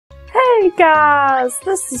Hey guys,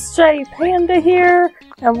 this is J Panda here,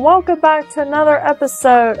 and welcome back to another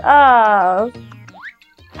episode of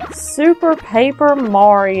Super Paper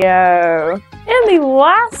Mario. In the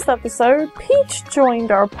last episode, Peach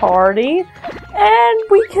joined our party, and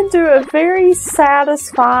we can do a very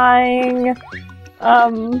satisfying,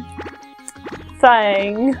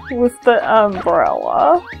 thing with the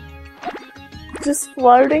umbrella. Just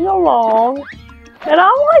floating along. And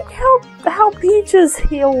I like how Peach's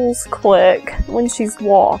heels click when she's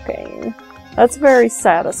walking. That's very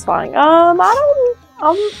satisfying. I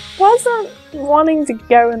wasn't wanting to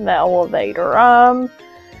go in the elevator.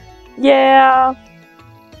 Yeah.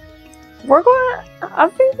 I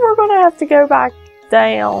think we're gonna have to go back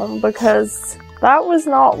down because that was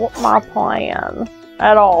not my plan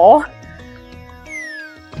at all.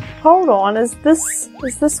 Hold on, is this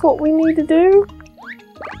what we need to do?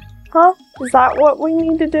 Huh? Is that what we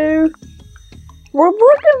need to do? We're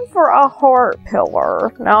looking for a heart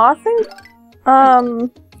pillar. Now I think,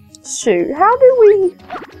 shoot, how do we,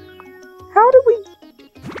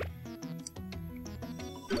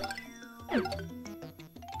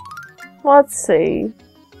 let's see.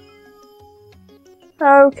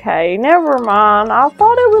 Okay, never mind. I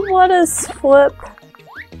thought it would let us flip,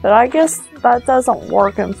 but I guess that doesn't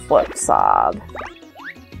work in flip side.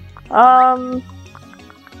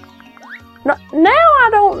 Now I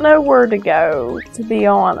don't know where to go, to be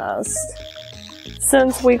honest,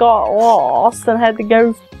 since we got lost and had to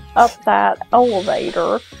go up that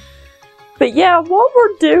elevator. But yeah, what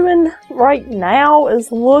we're doing right now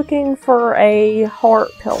is looking for a heart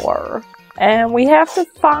pillar, and we have to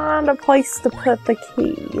find a place to put the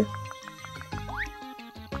key.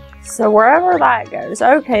 So wherever that goes.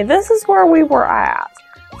 Okay, this is where we were at.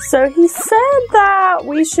 So he said that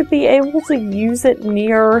we should be able to use it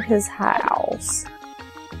near his house.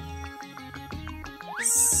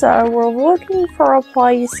 So we're looking for a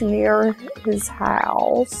place near his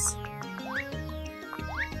house.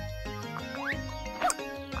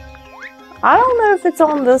 I don't know if it's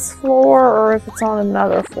on this floor or if it's on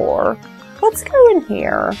another floor. Let's go in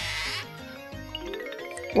here.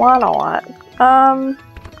 Why not?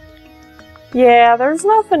 Yeah, there's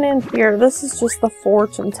nothing in here. This is just the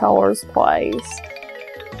fortune teller's place.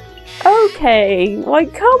 Okay,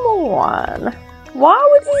 like, come on. Why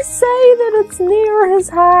would he say that it's near his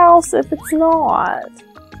house if it's not?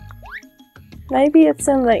 Maybe it's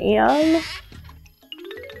in the inn?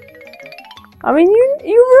 I mean, you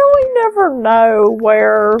really never know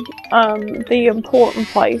where, the important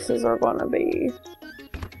places are gonna be.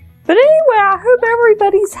 But anyway, I hope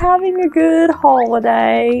everybody's having a good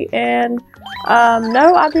holiday, and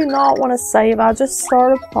no, I do not want to save. I just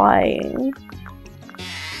started playing.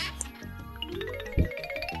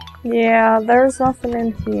 Yeah, there's nothing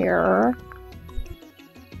in here.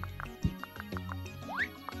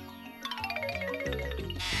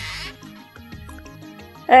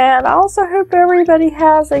 And I also hope everybody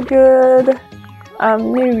has a good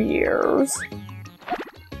New Year's.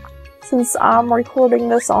 Since I'm recording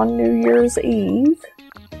this on New Year's Eve.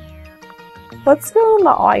 Let's go in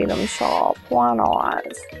the item shop. Why not?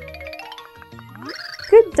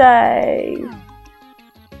 Good day.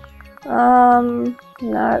 No,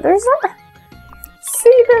 there's not.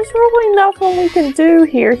 See, there's really nothing we can do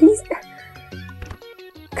here.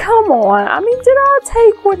 Come on. I mean, did I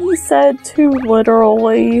take what he said too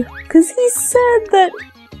literally? Because he said that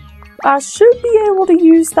I should be able to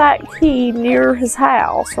use that key near his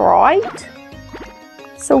house, right?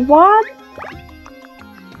 So why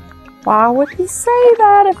would he say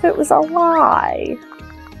that if it was a lie?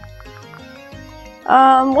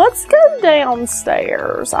 Let's go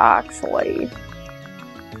downstairs, actually.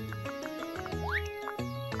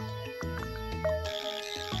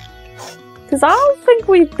 Because I don't think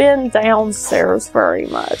we've been downstairs very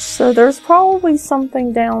much, so there's probably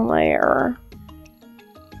something down there.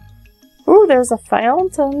 Ooh, there's a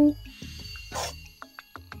fountain.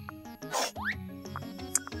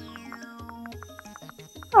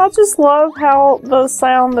 I just love how the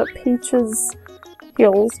sound that Peach's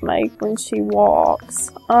heels make when she walks.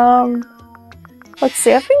 Let's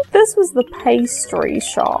see, I think this was the pastry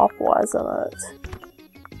shop, wasn't it?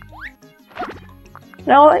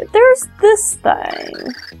 Now, there's this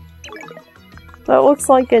thing that looks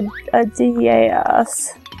like a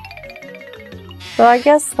DS. But I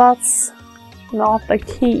guess that's not the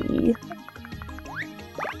key.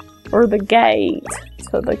 Or the gate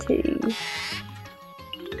to the key.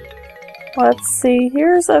 Let's see,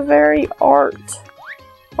 here's a very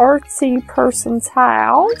artsy person's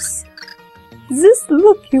house. This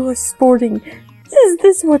look you are sporting, is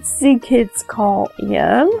this what the kids call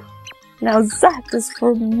in? Now that is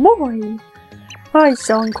for Mori. I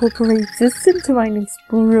shall incorporate this into my next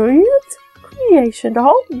brilliant creation.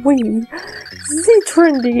 Oh, the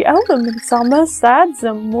trendy elements, I must add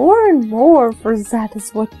them more and more, for that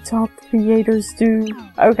is what top creators do.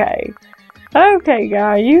 Okay. Okay,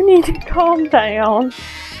 guy, you need to calm down.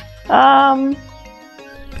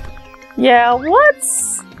 Yeah,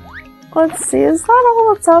 let's see, is that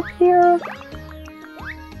all that's up here?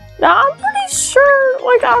 Now, I'm pretty sure,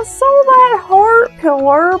 like, I saw that heart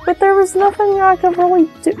pillar, but there was nothing I could really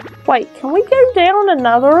do. Wait, can we go down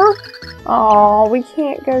another? Oh, we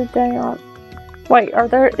can't go down. Wait,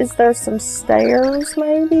 is there some stairs,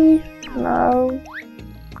 maybe? No.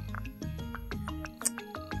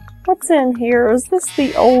 What's in here? Is this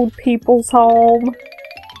the old people's home?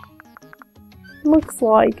 Looks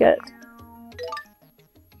like it.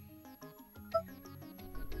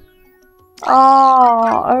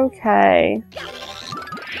 Oh, okay.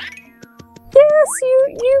 Yes,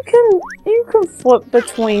 you can flip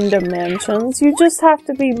between dimensions. You just have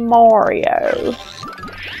to be Mario.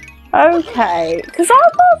 Okay, because I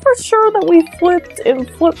thought for sure that we flipped in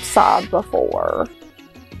Flipside before.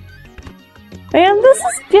 Man, this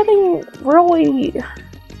is getting really...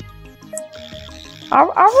 I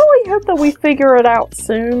really hope that we figure it out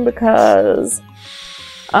soon because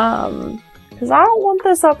I don't want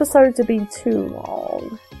this episode to be too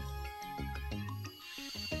long.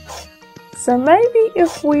 So maybe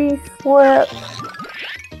if we flip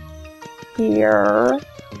here...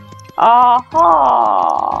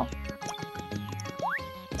 Aha!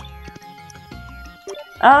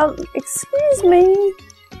 Excuse me?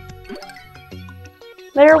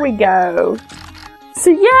 There we go. So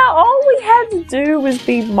yeah, all we had to do was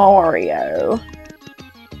be Mario.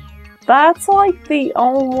 That's like the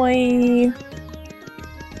only...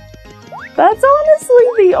 That's honestly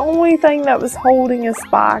the only thing that was holding us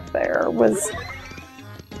back there was...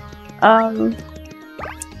 Let's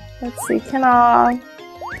see, can I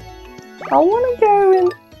want to go in...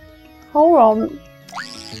 Hold on.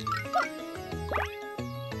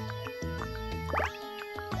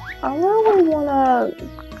 I really want to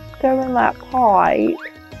go in that pipe.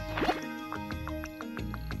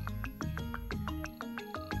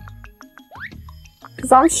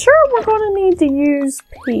 Because I'm sure we're going to need to use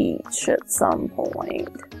Peach at some point.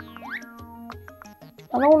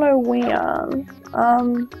 I don't know when.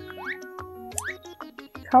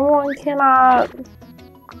 Come on, can I...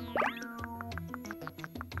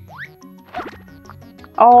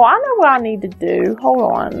 Oh, I know what I need to do.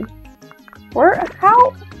 Hold on.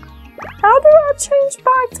 How do I change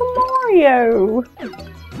back to Mario?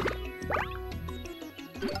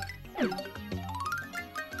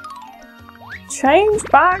 Change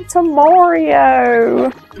back to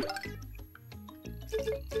Mario.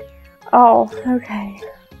 Oh, okay.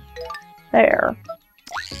 There.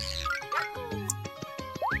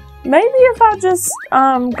 Maybe if I just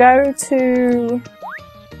go to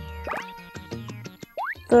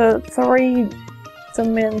the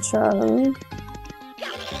 3-dimension.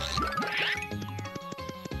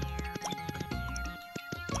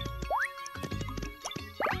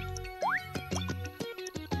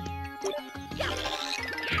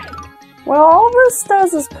 Well, all this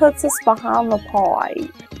does is puts us behind the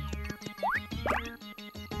pipe.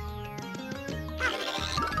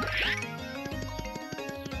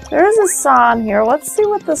 There's a sign here. Let's see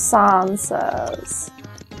what the sign says.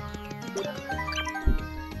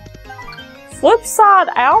 Flipside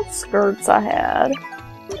outskirts ahead.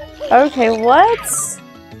 Okay, let's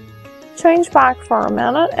change back for a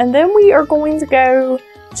minute, and then we are going to go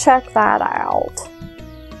check that out.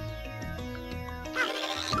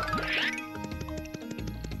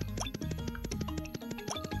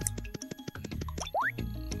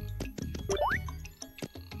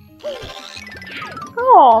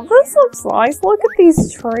 Oh, this looks nice. Look at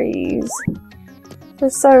these trees. They're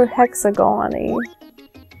so hexagony.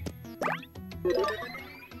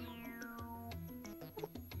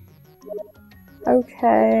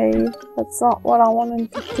 Okay, that's not what I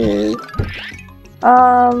wanted to do.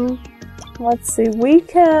 Let's see,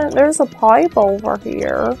 there's a pipe over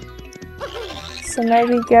here. So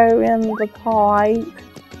maybe go in the pipe.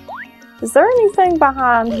 Is there anything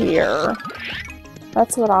behind here?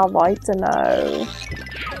 That's what I'd like to know.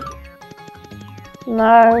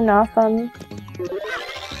 No, nothing.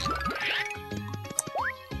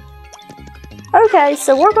 Okay,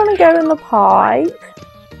 so we're gonna go in the pipe.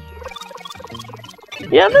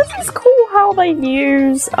 Yeah, this is cool how they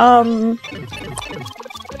use, all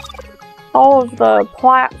of the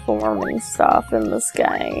platforming stuff in this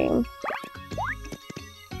game.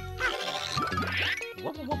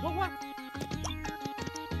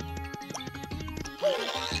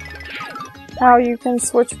 how you can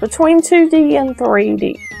switch between 2D and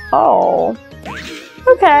 3D. Oh.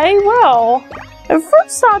 Okay, well, at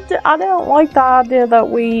first I didn't like the idea that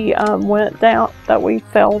we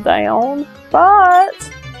fell down,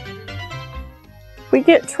 but we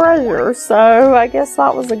get treasure, so I guess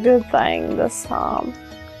that was a good thing this time.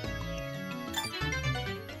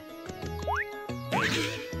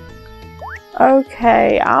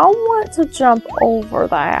 Okay, I want to jump over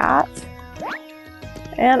that.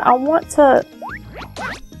 And I want to...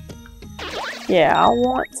 Yeah, I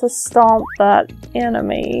want to stomp that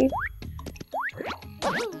enemy.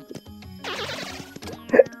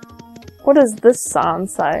 What does this sign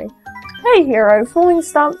say? Hey hero, fooling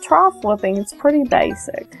stomp, try flipping. It's pretty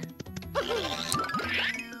basic.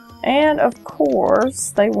 And of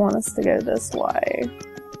course, they want us to go this way.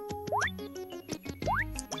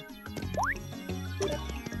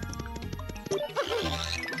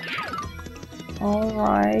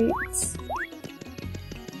 Alright.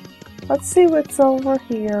 Let's see what's over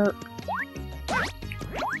here.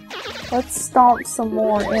 Let's stomp some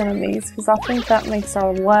more enemies, because I think that makes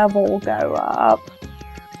our level go up.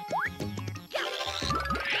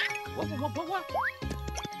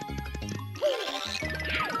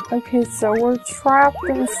 Okay, so we're trapped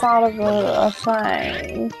inside of a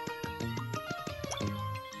thing.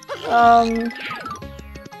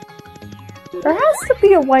 There has to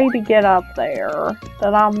be a way to get up there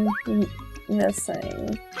that I'm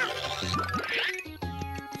missing.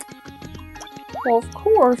 Well, of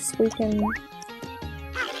course we can...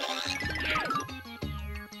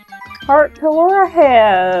 Heart pillar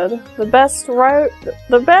ahead. The best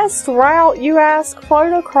route, you ask,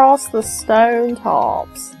 float across the stone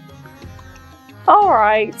tops.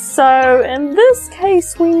 Alright, so in this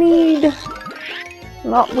case we need...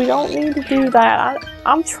 No, we don't need to do that.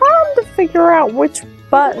 I'm trying to figure out which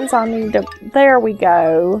buttons I need to... There we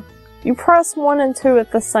go. You press 1 and 2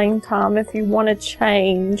 at the same time if you want to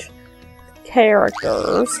change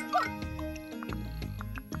characters.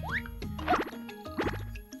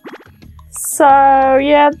 So,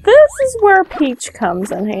 yeah, this is where Peach comes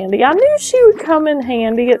in handy. I knew she would come in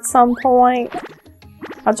handy at some point.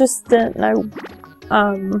 I just didn't know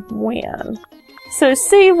when. So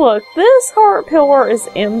see, look, this heart pillar is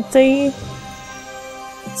empty.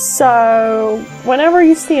 So whenever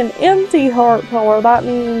you see an empty heart pillar, that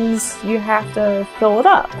means you have to fill it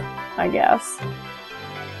up, I guess.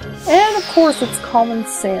 And of course it's common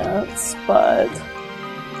sense, but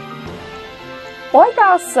like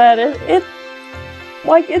I said, it's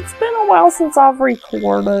been a while since I've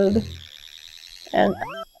recorded an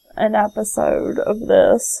episode of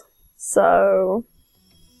this, so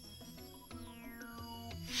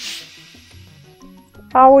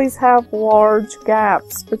I always have large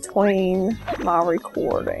gaps between my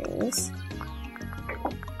recordings.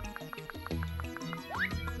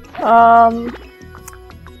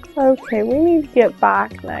 Okay, we need to get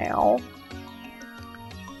back now.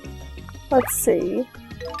 Let's see.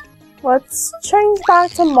 Let's change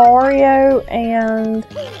back to Mario and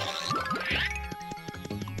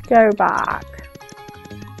go back.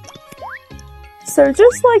 So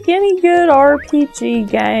just like any good RPG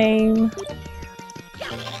game,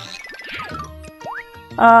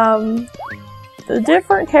 the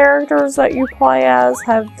different characters that you play as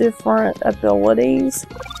have different abilities.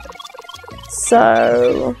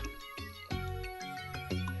 So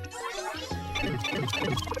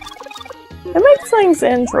it makes things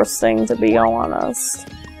interesting, to be honest.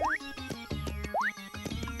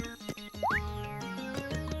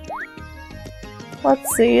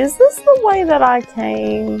 Let's see, is this the way that I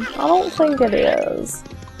came? I don't think it is.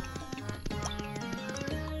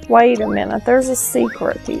 Wait a minute, there's a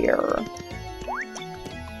secret here.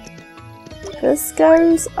 This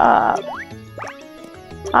goes up.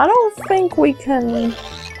 I don't think we can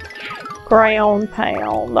ground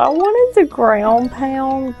pound. I wanted to ground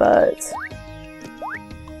pound, but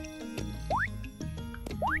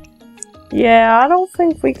yeah, I don't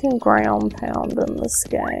think we can ground pound in this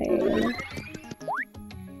game.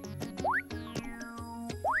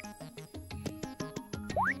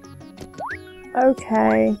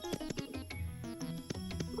 Okay.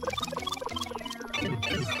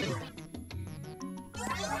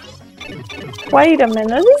 Wait a minute,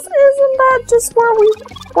 isn't that just where we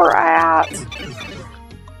were at?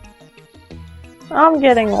 I'm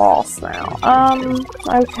getting lost now.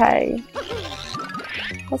 Okay.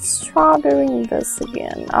 Let's try doing this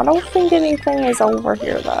again. I don't think anything is over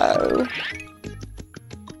here though.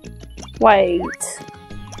 Wait.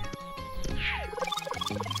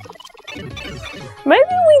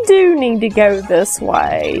 Maybe we do need to go this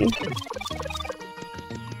way.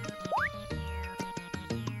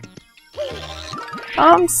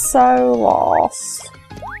 I'm so lost.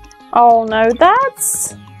 Oh no,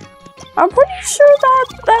 I'm pretty sure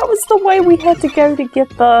that was the way we had to go to get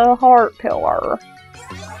the heart pillar.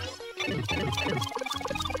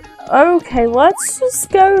 Okay, let's just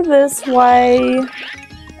go this way.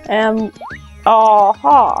 And,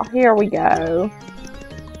 aha, here we go.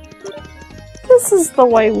 This is the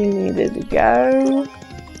way we needed to go.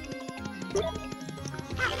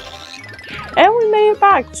 And we made it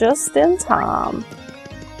back just in time.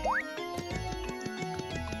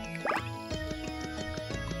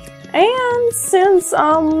 And since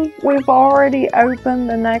we've already opened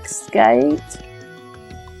the next gate,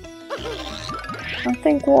 I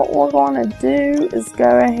think what we're going to do is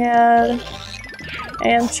go ahead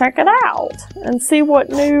and check it out and see what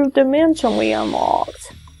new dimension we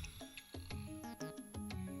unlocked.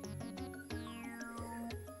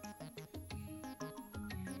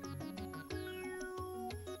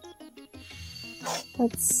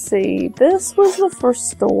 Let's see, this was the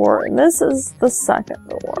first door, and this is the second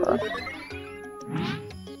door.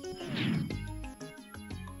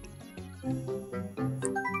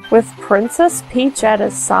 With Princess Peach at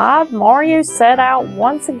his side, Mario set out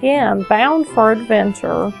once again, bound for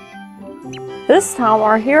adventure. This time,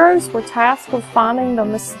 our heroes were tasked with finding the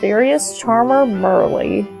mysterious charmer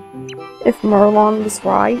Merly. If Merlon was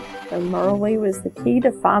right, then Merly was the key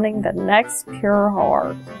to finding the next pure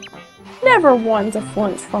heart. Never one to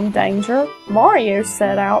flinch from danger, Mario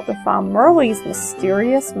set out to find Merly's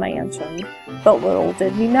mysterious mansion. But little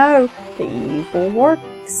did he know, the evil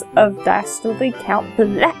works of dastardly Count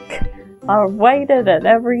Black are waited at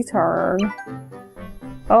every turn.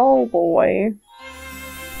 Oh boy.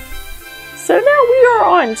 So now we are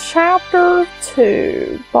on Chapter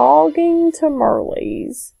 2, Bogging to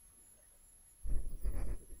Merly's.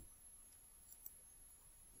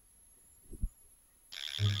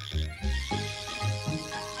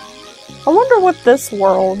 I wonder what this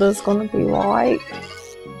world is going to be like.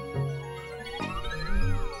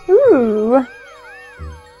 Ooh.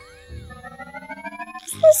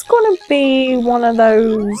 Is this going to be one of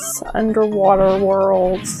those underwater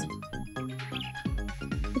worlds?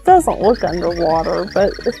 It doesn't look underwater,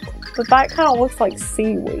 but that kind of looks like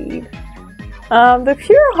seaweed. The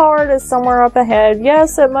pure heart is somewhere up ahead.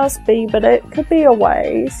 Yes, it must be, but it could be a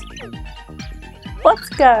ways. Let's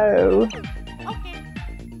go.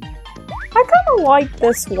 I kind of like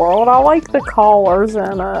this world. I like the colors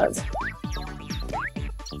in it.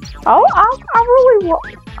 Oh,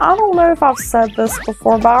 I don't know if I've said this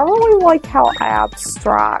before, but I really like how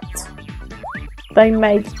abstract they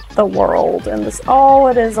make the world in this. Oh,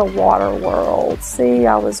 it is a water world. See,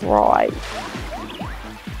 I was right.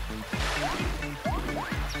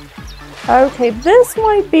 Okay, this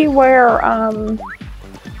might be where,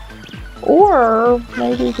 or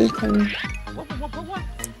maybe we can...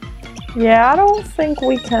 Yeah, I don't think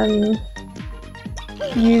we can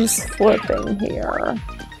use flipping here.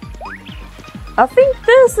 I think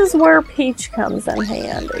this is where Peach comes in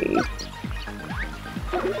handy.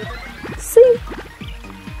 See?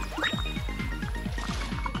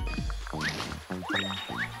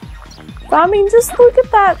 I mean, just look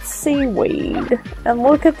at that seaweed and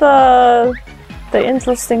look at the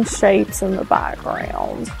interesting shapes in the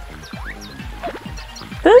background.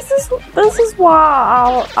 This is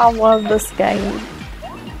why I love this game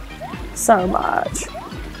so much.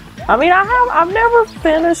 I mean, I've never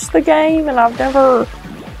finished the game, and I've never...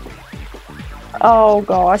 Oh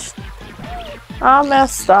gosh, I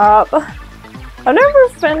messed up. I've never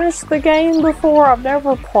finished the game before. I've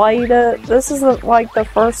never played it. This isn't like the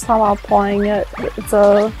first time I'm playing it. It's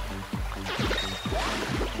a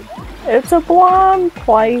blind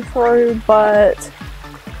playthrough, but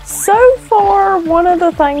so far, one of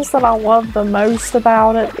the things that I love the most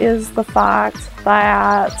about it is the fact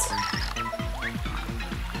that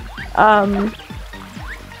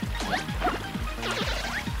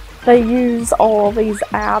they use all these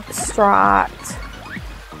abstract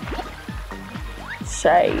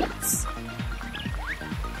shapes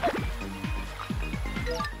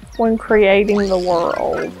when creating the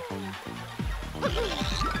world.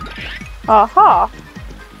 Aha!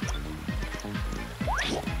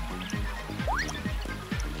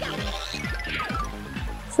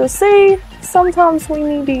 So see, sometimes we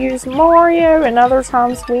need to use Mario and other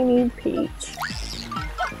times we need Peach.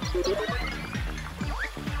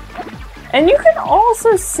 And you can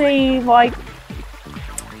also see, like,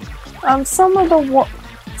 some of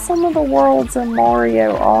the worlds in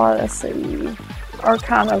Mario Odyssey are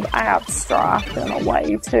kind of abstract in a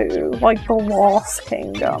way too, like the Lost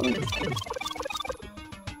Kingdom.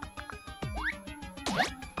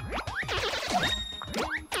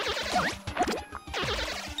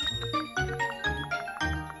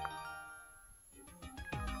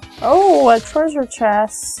 Oh, a treasure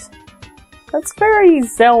chest. That's very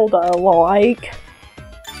Zelda-like.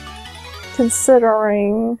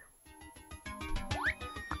 Considering...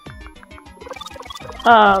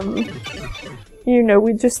 you know,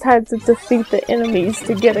 we just had to defeat the enemies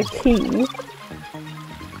to get a key.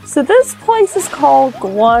 So this place is called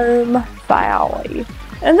Gloam Valley.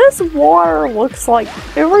 And this water looks like...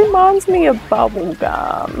 it reminds me of bubble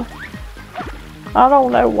gum. I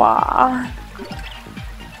don't know why.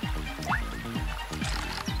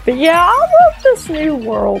 But yeah, I love this new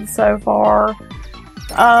world so far.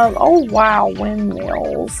 Oh wow,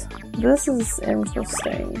 windmills. This is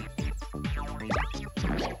interesting.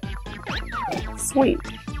 Sweet.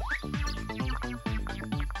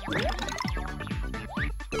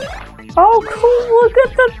 Oh cool,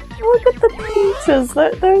 look at the peaches.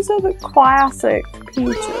 Those are the classic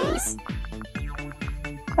peaches.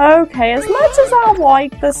 Okay, as much as I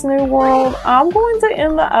like this new world, I'm going to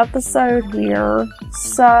end the episode here.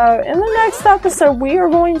 So, in the next episode, we are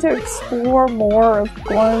going to explore more of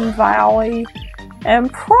Gloam Valley and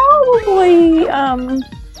probably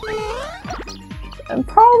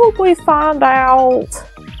find out,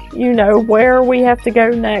 you know, where we have to go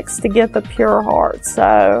next to get the pure heart.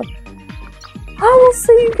 So, I will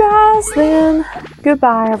see you guys then.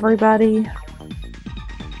 Goodbye, everybody.